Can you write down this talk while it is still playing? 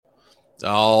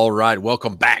All right,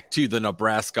 welcome back to the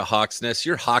Nebraska Hawks Nest,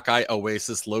 your Hawkeye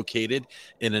oasis located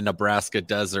in a Nebraska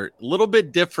desert. A little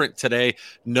bit different today.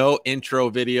 No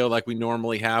intro video like we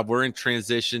normally have. We're in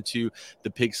transition to the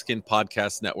Pigskin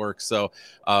Podcast Network, so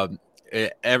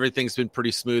everything's been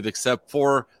pretty smooth except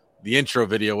for the intro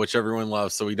video, which everyone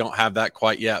loves. So we don't have that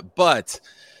quite yet. But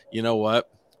you know what?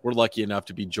 We're lucky enough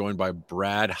to be joined by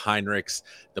Brad Heinrichs,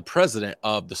 the president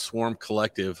of the Swarm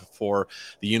Collective for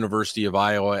the University of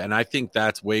Iowa. And I think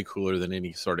that's way cooler than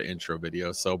any sort of intro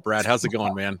video. So, Brad, how's it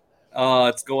going, man?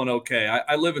 It's going okay.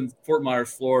 I live in Fort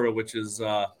Myers, Florida, which is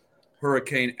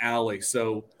Hurricane Alley.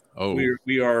 So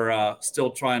we are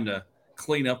still trying to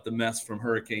clean up the mess from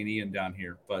Hurricane Ian down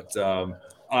here. But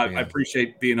I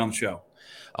appreciate being on the show.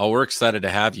 Oh, we're excited to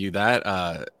have you.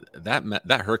 That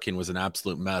hurricane was an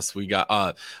absolute mess. We got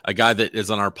a guy that is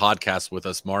on our podcast with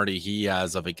us, Marty. He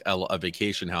has a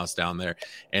vacation house down there,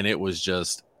 and it was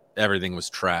just everything was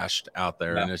trashed out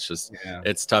there, and it's just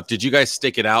it's tough. Did you guys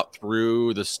stick it out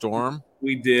through the storm?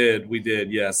 We did.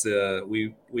 Yes,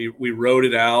 we rode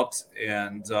it out,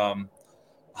 and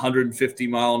 150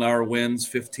 mile an hour winds,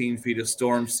 15 feet of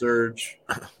storm surge.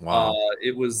 Wow,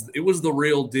 it was the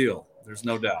real deal. There's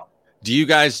no doubt. Do you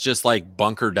guys just like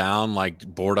bunker down, like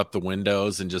board up the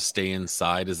windows and just stay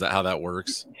inside? Is that how that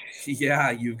works?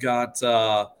 Yeah, you've got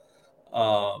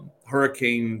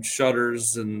hurricane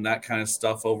shutters and that kind of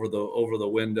stuff over the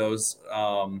windows,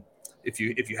 if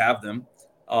you have them,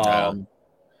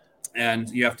 and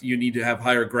you need to have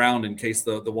higher ground in case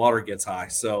the water gets high.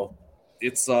 So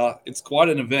it's quite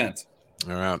an event.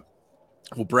 All right.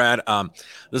 Well, Brad,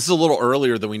 this is a little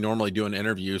earlier than we normally do an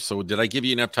interview. So did I give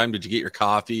you enough time? Did you get your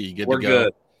coffee? You good to go?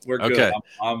 Good. We're good. Okay.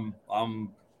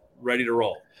 I'm ready to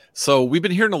roll. So we've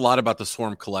been hearing a lot about the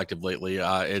Swarm Collective lately.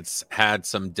 It's had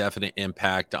some definite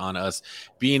impact on us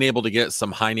being able to get some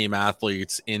high name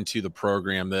athletes into the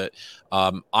program that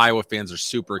Iowa fans are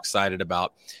super excited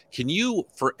about. Can you,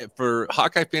 for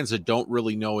Hawkeye fans that don't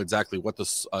really know exactly what the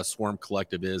Swarm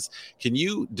Collective is, can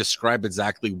you describe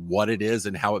exactly what it is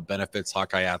and how it benefits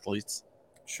Hawkeye athletes?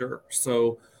 Sure.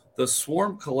 So the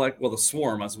Swarm the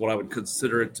Swarm is what I would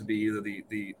consider it to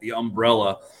be, the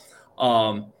umbrella.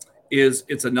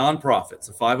 It's a nonprofit. It's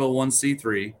a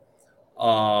 501c3.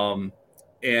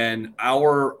 And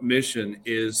our mission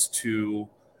is to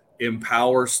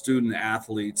empower student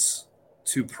athletes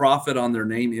to profit on their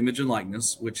name, image, and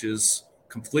likeness, which is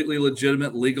completely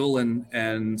legitimate, legal,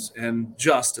 and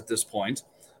just at this point.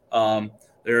 We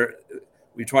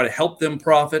try to help them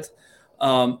profit,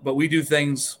 but we do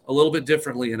things a little bit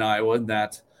differently in Iowa in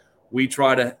that we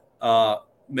try to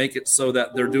make it so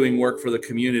that they're doing work for the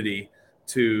community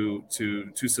to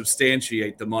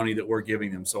substantiate the money that we're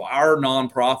giving them. So our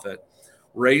nonprofit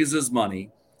raises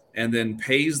money and then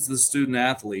pays the student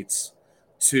athletes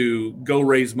to go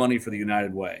raise money for the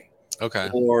United Way. Okay.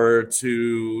 Or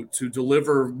to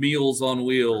deliver Meals on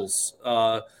Wheels,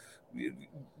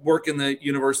 work in the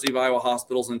University of Iowa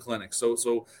hospitals and clinics.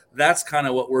 So that's kind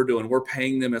of what we're doing. We're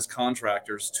paying them as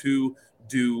contractors to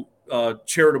do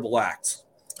charitable acts.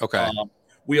 Okay.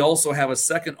 We also have a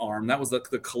second arm. That was the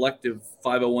collective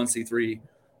 501c3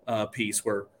 piece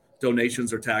where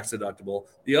donations are tax deductible.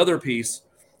 The other piece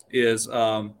is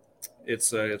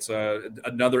it's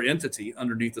another entity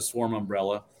underneath the Swarm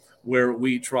umbrella where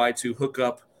we try to hook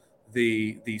up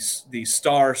the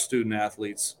star student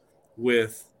athletes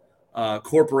with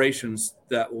corporations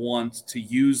that want to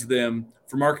use them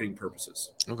for marketing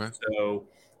purposes. Okay. So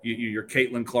your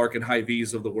Caitlin Clark and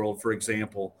Hy-Vees of the world, for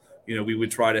example. We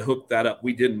would try to hook that up.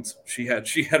 We didn't. She had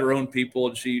her own people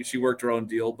and she worked her own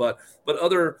deal. But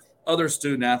other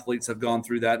student athletes have gone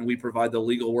through that, and we provide the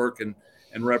legal work and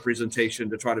representation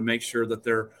to try to make sure that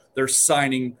they're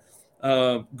signing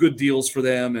good deals for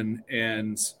them,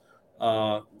 and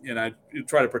I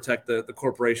try to protect the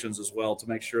corporations as well to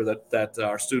make sure that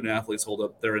our student athletes hold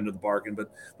up their end of the bargain. But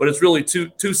it's really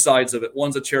two sides of it.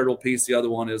 One's a charitable piece. The other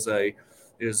one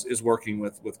is working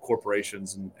with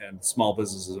corporations and small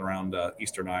businesses around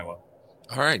Eastern Iowa.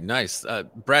 All right, nice.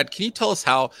 Brad, can you tell us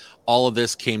how all of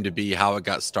this came to be, how it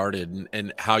got started,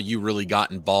 and how you really got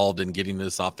involved in getting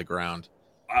this off the ground?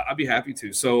 I'd be happy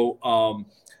to. So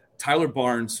Tyler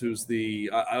Barnes, who's he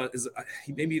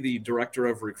may be the director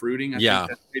of recruiting. I think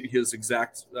that's maybe his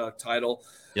exact title.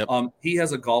 Yep. He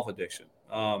has a golf addiction.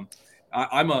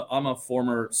 I'm a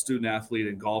former student athlete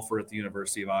and golfer at the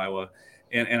University of Iowa.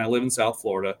 And I live in South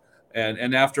Florida,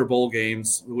 and after bowl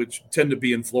games, which tend to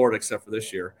be in Florida except for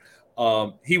this year,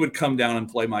 he would come down and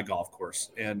play my golf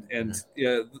course. And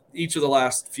each of the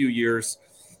last few years,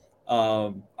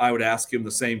 I would ask him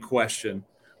the same question,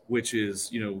 which is,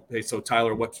 hey, so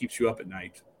Tyler, what keeps you up at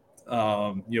night?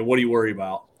 What do you worry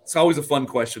about? it's always a fun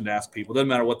question to ask people. Doesn't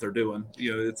matter what they're doing.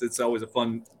 It's always a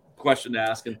fun question to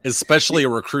ask, and especially a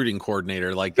recruiting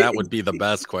coordinator. Like that would be the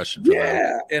best question for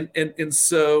them. And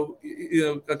so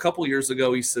a couple of years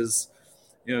ago he says,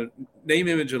 name,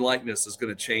 image, and likeness is going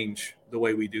to change the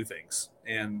way we do things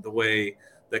and the way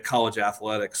that college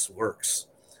athletics works.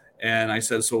 And I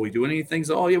said, so are we doing any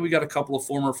things? Oh yeah, we got a couple of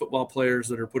former football players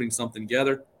that are putting something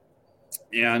together.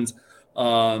 And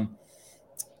I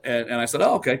said,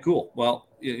 oh, okay, cool. Well,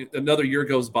 another year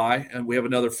goes by and we have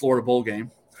another Florida Bowl game,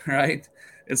 right?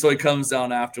 And so he comes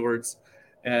down afterwards,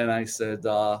 and I said,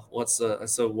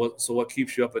 what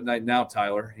keeps you up at night now,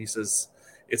 Tyler? He says,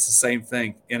 it's the same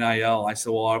thing, NIL. I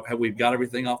said, well, have we got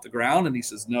everything off the ground? And he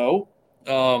says, no.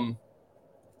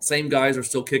 Same guys are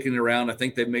still kicking it around. I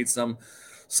think they've made some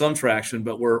traction,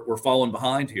 but we're falling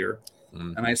behind here.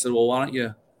 Mm. And I said, well,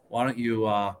 why don't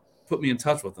you put me in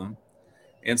touch with them?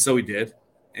 And so he did.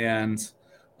 And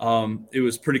it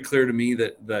was pretty clear to me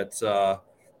that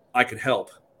I could help.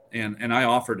 And I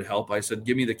offered to help. I said,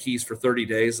 give me the keys for 30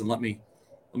 days and let me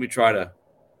try to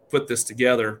put this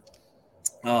together,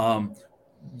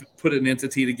 put an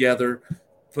entity together,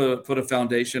 put a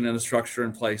foundation and a structure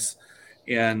in place.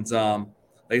 And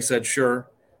they said, sure.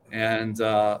 And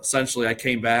essentially I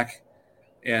came back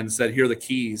and said, here are the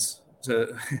keys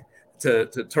to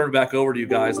turn it back over to you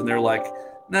guys. And they're like,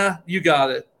 nah, you got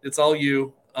it. It's all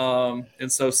you.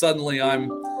 And so suddenly I'm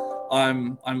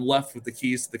left with the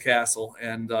keys to the castle,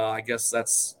 and I guess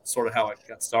that's sort of how it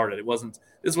got started.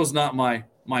 This was not my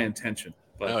intention.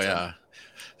 But, oh yeah,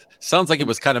 sounds like it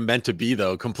was kind of meant to be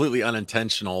though, completely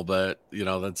unintentional. But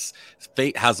that's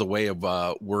fate has a way of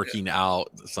working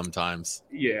out sometimes.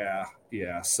 Yeah.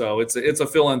 So it's a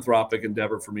philanthropic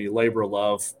endeavor for me, labor of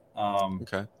love.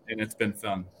 Okay, and it's been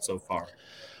fun so far.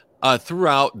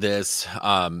 Throughout this,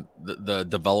 the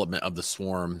development of the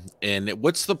Swarm, and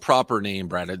what's the proper name,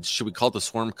 Brad? Should we call it the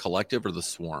Swarm Collective or the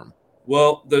Swarm?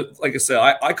 Well, like I said,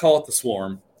 I call it the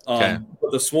Swarm. Okay.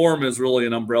 But the Swarm is really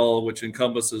an umbrella which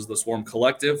encompasses the Swarm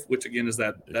Collective, which again is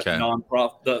that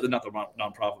nonprofit, not the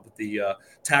nonprofit, but the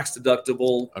tax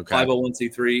deductible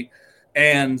 501c3,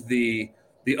 and the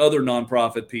other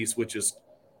nonprofit piece, which is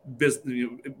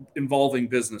involving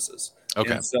businesses.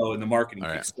 Okay. And so in the marketing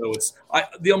piece. So it's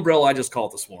the umbrella, I just call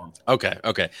it the Swarm. Okay.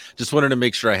 Just wanted to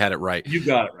make sure I had it right. You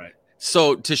got it right.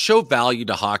 So to show value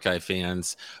to Hawkeye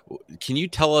fans, can you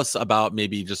tell us about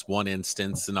maybe just one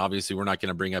instance? And obviously we're not going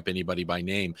to bring up anybody by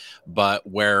name, but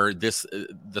where the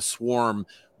Swarm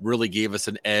really gave us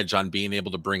an edge on being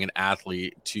able to bring an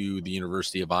athlete to the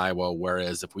University of Iowa.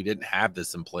 Whereas if we didn't have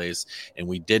this in place and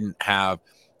we didn't have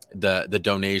the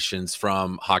donations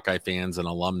from Hawkeye fans and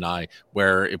alumni,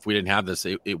 where if we didn't have this,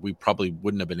 we probably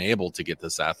wouldn't have been able to get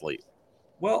this athlete.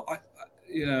 Well,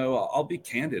 I'll be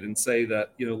candid and say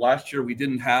that, last year we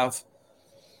didn't have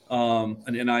an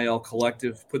NIL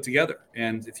collective put together.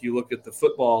 And if you look at the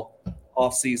football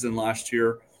offseason last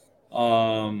year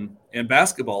and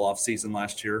basketball offseason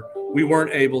last year, we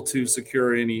weren't able to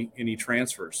secure any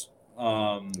transfers.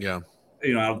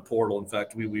 Out of the portal. In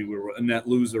fact, we were a net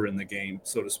loser in the game,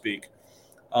 so to speak.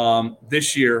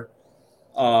 This year,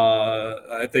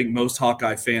 I think most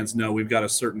Hawkeye fans know we've got a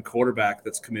certain quarterback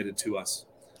that's committed to us.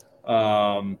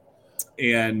 And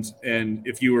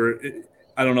if you were,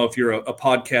 I don't know if you're a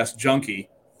podcast junkie,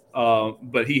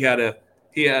 but Kate had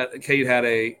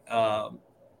a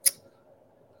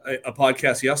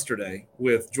podcast yesterday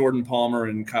with Jordan Palmer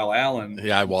and Kyle Allen.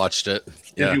 Yeah, I watched it.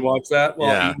 Did you watch that? Well,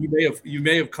 yeah. you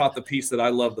may have caught the piece that I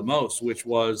love the most, which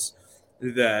was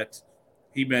that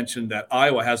he mentioned that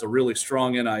Iowa has a really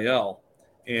strong NIL,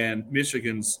 and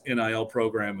Michigan's NIL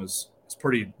program is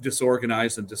pretty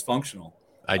disorganized and dysfunctional.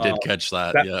 I did catch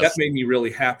that. Yes. That made me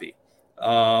really happy.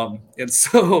 And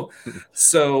so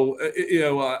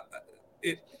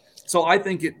I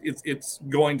think it's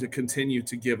going to continue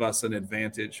to give us an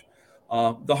advantage.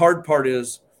 The hard part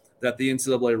is that the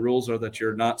NCAA rules are that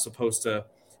you're not supposed to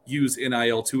use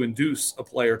NIL to induce a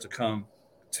player to come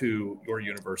to your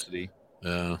university.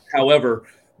 Yeah. However,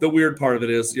 the weird part of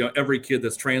it is, every kid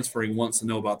that's transferring wants to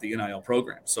know about the NIL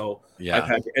program. So I've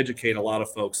had to educate a lot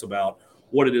of folks about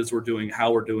what it is we're doing,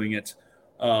 how we're doing it,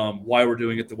 why we're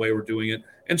doing it the way we're doing it,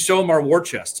 and show them our war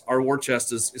chest. Our war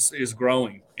chest is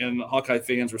growing, and Hawkeye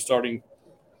fans are starting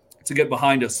to get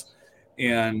behind us.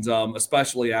 And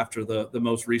especially after the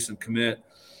most recent commit,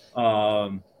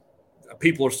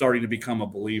 people are starting to become a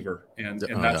believer, and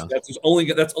that's only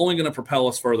going to propel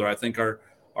us further. I think our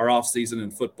off season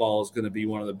in football is going to be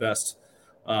one of the best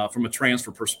from a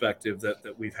transfer perspective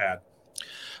that we've had.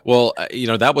 Well,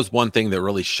 that was one thing that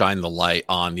really shined the light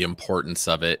on the importance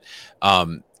of it.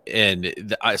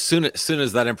 as soon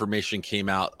as that information came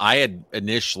out, I had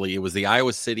initially, it was the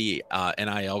Iowa City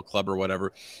NIL club or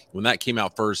whatever. When that came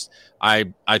out first, I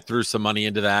threw some money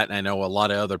into that, and I know a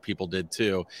lot of other people did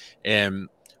too. And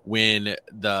when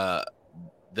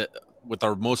with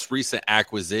our most recent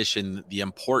acquisition, the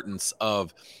importance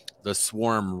of the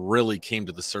Swarm really came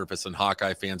to the surface, and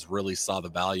Hawkeye fans really saw the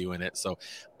value in it. So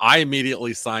I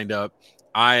immediately signed up.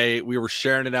 We were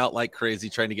sharing it out like crazy,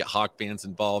 trying to get Hawk fans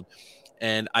involved.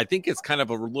 And I think it's kind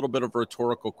of a little bit of a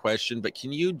rhetorical question, but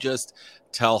can you just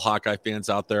tell Hawkeye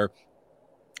fans out there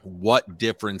what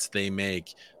difference they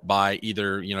make by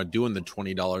either, doing the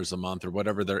 $20 a month or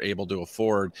whatever they're able to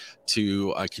afford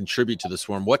to contribute to the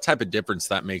Swarm? What type of difference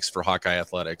that makes for Hawkeye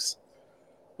athletics?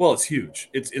 Well, it's huge.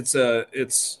 It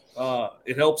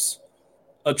helps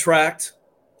attract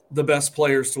the best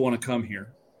players to want to come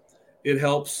here. It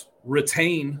helps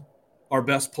retain our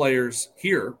best players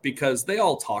here because they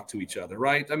all talk to each other,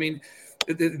 right? I mean,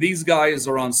 these guys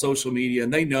are on social media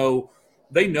and they know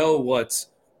what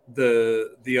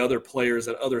the other players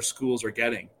at other schools are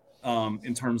getting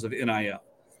in terms of NIL.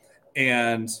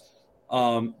 And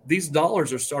these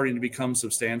dollars are starting to become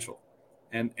substantial.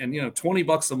 And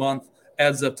 $20 a month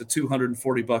adds up to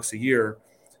 $240 a year.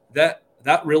 That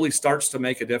really starts to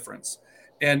make a difference.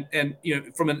 And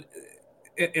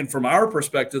from our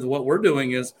perspective, what we're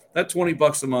doing is that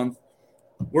 $20 a month,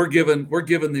 we're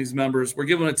giving these members, we're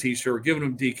giving a t-shirt, we're giving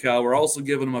them decal. We're also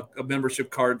giving them a membership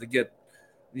card to get,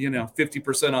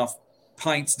 50% off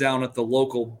pints down at the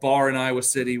local bar in Iowa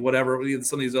City, whatever,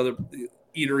 some of these other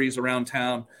eateries around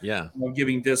town. Yeah.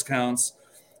 Giving discounts.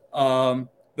 But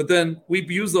then we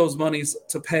use those monies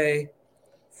to pay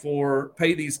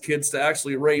these kids to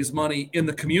actually raise money in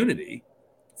the community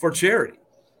for charity.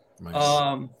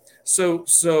 Nice.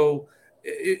 So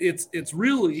it's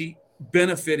really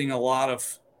benefiting a lot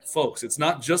of folks. It's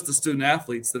not just the student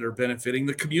athletes that are benefiting;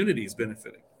 the community is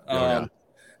benefiting.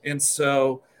 And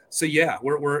so yeah,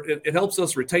 it helps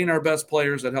us retain our best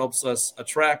players. It helps us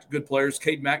attract good players.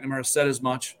 Cade McNamara said as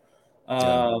much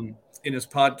in his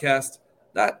podcast.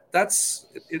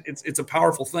 It's a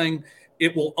powerful thing.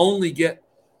 It will only get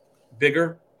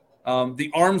bigger.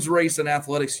 The arms race in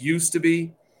athletics used to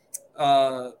be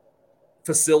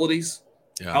facilities.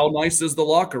 Yeah. How nice is the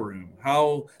locker room?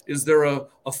 How is there a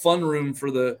fun room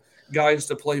for the guys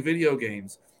to play video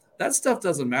games? That stuff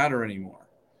doesn't matter anymore.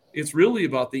 It's really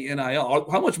about the NIL.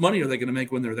 How much money are they going to make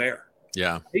when they're there?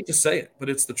 Yeah. I hate to say it, but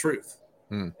it's the truth.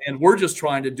 And we're just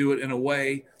trying to do it in a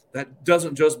way that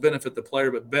doesn't just benefit the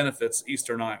player, but benefits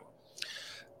Eastern Iowa.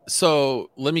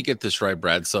 So let me get this right,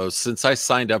 Brad. So since I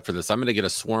signed up for this, I'm going to get a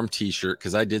Swarm t-shirt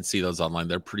because I did see those online.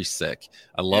 They're pretty sick.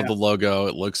 I love the logo.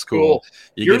 It looks cool.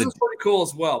 Yours is pretty cool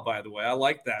as well, by the way. I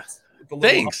like that.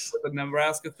 Thanks. The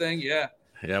Nebraska thing. Yeah.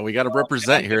 Yeah, we got to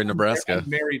represent here in Nebraska. I'm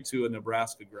married to a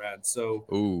Nebraska grad, so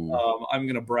I'm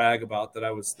going to brag about that.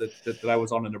 I was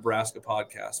on a Nebraska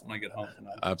podcast when I get home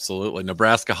tonight. Absolutely,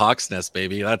 Nebraska Hawks Nest,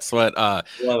 baby. That's what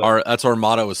that's our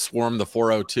motto is. Swarm the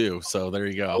 402. So there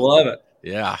you go. I love it.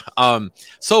 Yeah.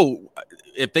 So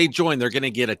if they join, they're going to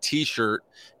get a t-shirt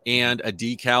and a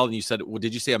decal. And you said,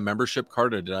 did you say a membership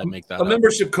card or did I make that up?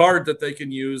 Membership card that they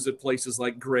can use at places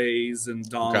like Gray's and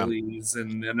Donnelly's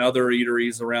and other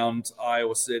eateries around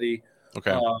Iowa City.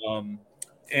 Okay.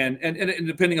 And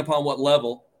depending upon what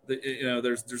level,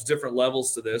 there's different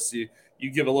levels to this. You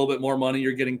give a little bit more money,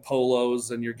 you're getting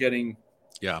polos and you're getting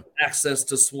access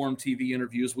to Swarm TV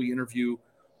interviews. We interview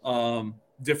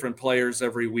different players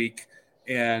every week,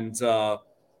 and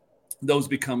those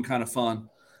become kind of fun.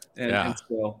 And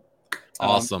so,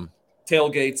 awesome.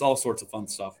 Tailgates, all sorts of fun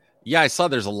stuff. Yeah, I saw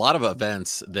there's a lot of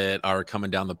events that are coming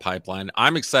down the pipeline.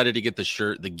 I'm excited to get the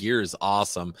shirt. The gear is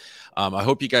awesome. I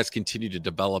hope you guys continue to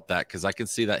develop that because I can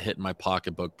see that hitting my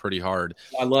pocketbook pretty hard.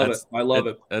 I love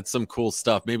it. That's some cool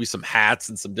stuff. Maybe some hats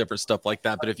and some different stuff like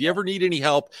that. But if you ever need any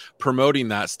help promoting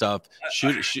that stuff,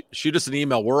 shoot us an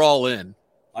email. We're all in.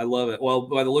 I love it. Well,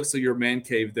 by the looks of your man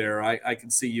cave there, I can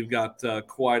see you've got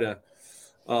quite an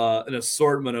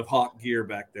assortment of Hawk gear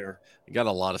back there. You got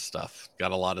a lot of stuff.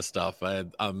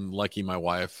 I'm lucky my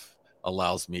wife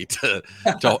allows me to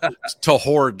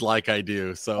hoard like I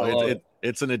do. So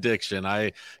it's an addiction.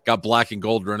 I got black and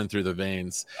gold running through the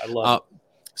veins. I love it.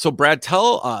 So Brad,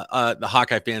 tell the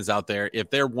Hawkeye fans out there, if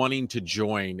they're wanting to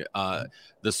join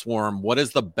the Swarm, what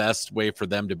is the best way for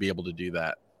them to be able to do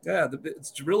that? Yeah,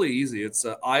 it's really easy. It's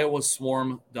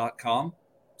iowaswarm.com.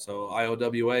 So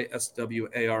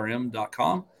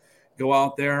iowaswarm.com. Go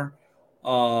out there.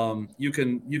 You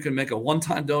can make a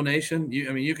one-time donation.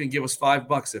 You can give us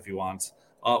 $5 if you want.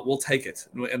 We'll take it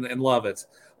and love it.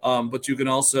 But you can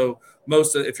also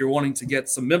if you're wanting to get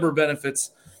some member benefits,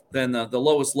 Then the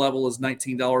lowest level is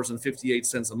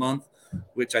 $19.58 a month,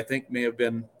 which I think may have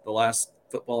been the last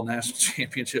football national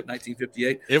championship,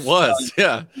 1958. It was,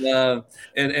 yeah. So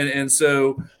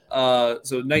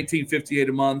 $19.58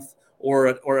 a month,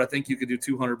 or I think you could do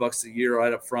 $200 a year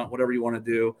right up front, whatever you want to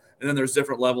do. And then there's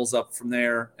different levels up from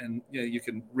there, and you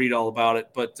can read all about it.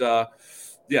 But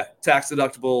tax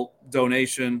deductible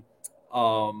donation.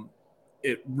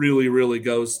 It really, really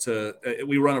goes to.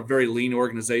 We run a very lean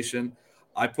organization.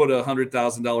 I put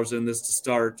 $100,000 in this to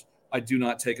start. I do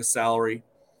not take a salary,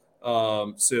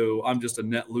 so I'm just a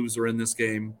net loser in this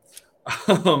game.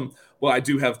 Well, I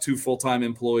do have 2 full-time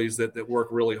employees that work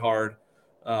really hard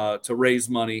to raise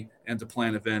money and to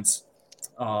plan events.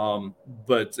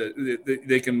 But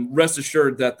they can rest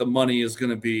assured that the money is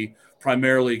going to be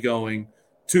primarily going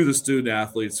to the student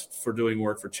athletes for doing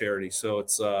work for charity. So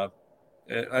it's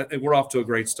we're off to a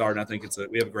great start, and I think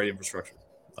we have a great infrastructure.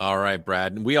 All right,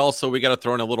 Brad. And we got to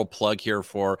throw in a little plug here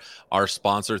for our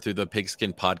sponsor through the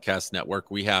Pigskin Podcast Network.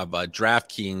 We have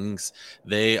DraftKings.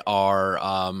 They are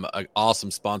an awesome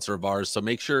sponsor of ours. So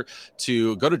make sure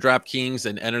to go to DraftKings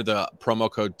and enter the promo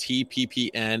code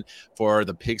TPPN for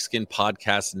the Pigskin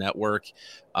Podcast Network.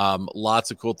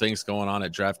 Lots of cool things going on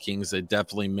at DraftKings. It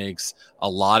definitely makes a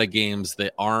lot of games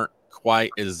that aren't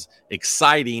quite as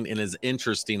exciting and as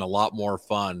interesting a lot more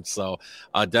fun. So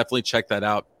definitely check that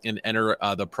out and enter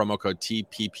the promo code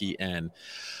TPPN.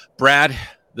 Brad,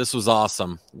 this was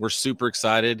awesome. We're super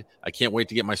excited. I can't wait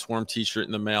to get my Swarm t-shirt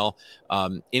in the mail.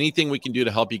 Anything we can do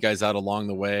to help you guys out along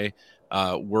the way,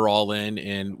 we're all in.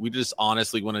 And we just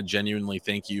honestly want to genuinely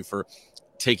thank you for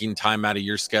taking time out of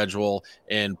your schedule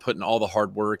and putting all the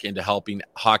hard work into helping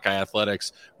Hawkeye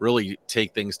Athletics really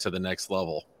take things to the next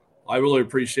level. I really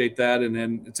appreciate that. And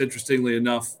then it's interestingly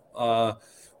enough,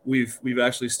 we've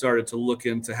actually started to look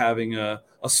into having a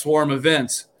Swarm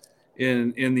event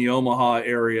in the Omaha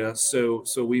area. So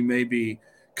we may be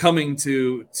coming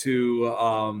to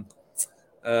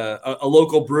a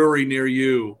local brewery near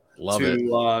you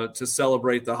to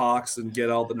celebrate the Hawks and get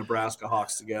all the Nebraska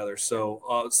Hawks together.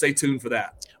 So stay tuned for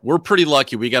that. We're pretty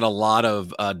lucky. We got a lot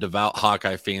of devout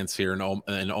Hawkeye fans here in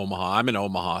Omaha. I'm in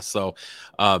Omaha. So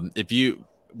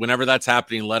whenever that's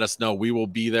happening, let us know. We will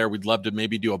be there. We'd love to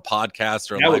maybe do a podcast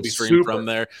or a live stream from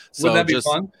there. So wouldn't that be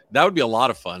fun? That would be a lot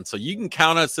of fun. So you can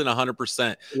count us in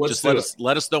 100%. Just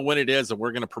let us know when it is, and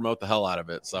we're going to promote the hell out of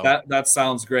it. So that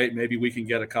sounds great. Maybe we can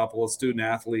get a couple of student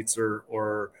athletes or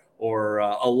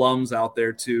alums out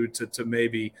there too to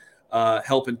maybe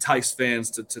help entice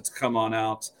fans to come on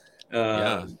out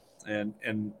and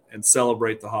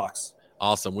celebrate the Hawks.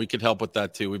 Awesome. We could help with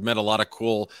that too. We've met a lot of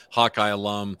cool Hawkeye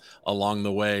alum along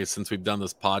the way since we've done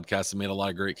this podcast and made a lot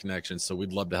of great connections. So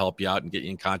we'd love to help you out and get you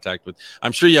in contact with.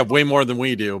 I'm sure you have way more than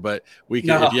we do, but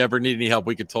if you ever need any help,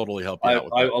 we could totally help you out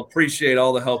with I appreciate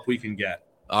all the help we can get.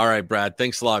 All right, Brad.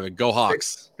 Thanks a lot. Go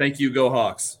Hawks. Thank you. Go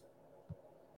Hawks.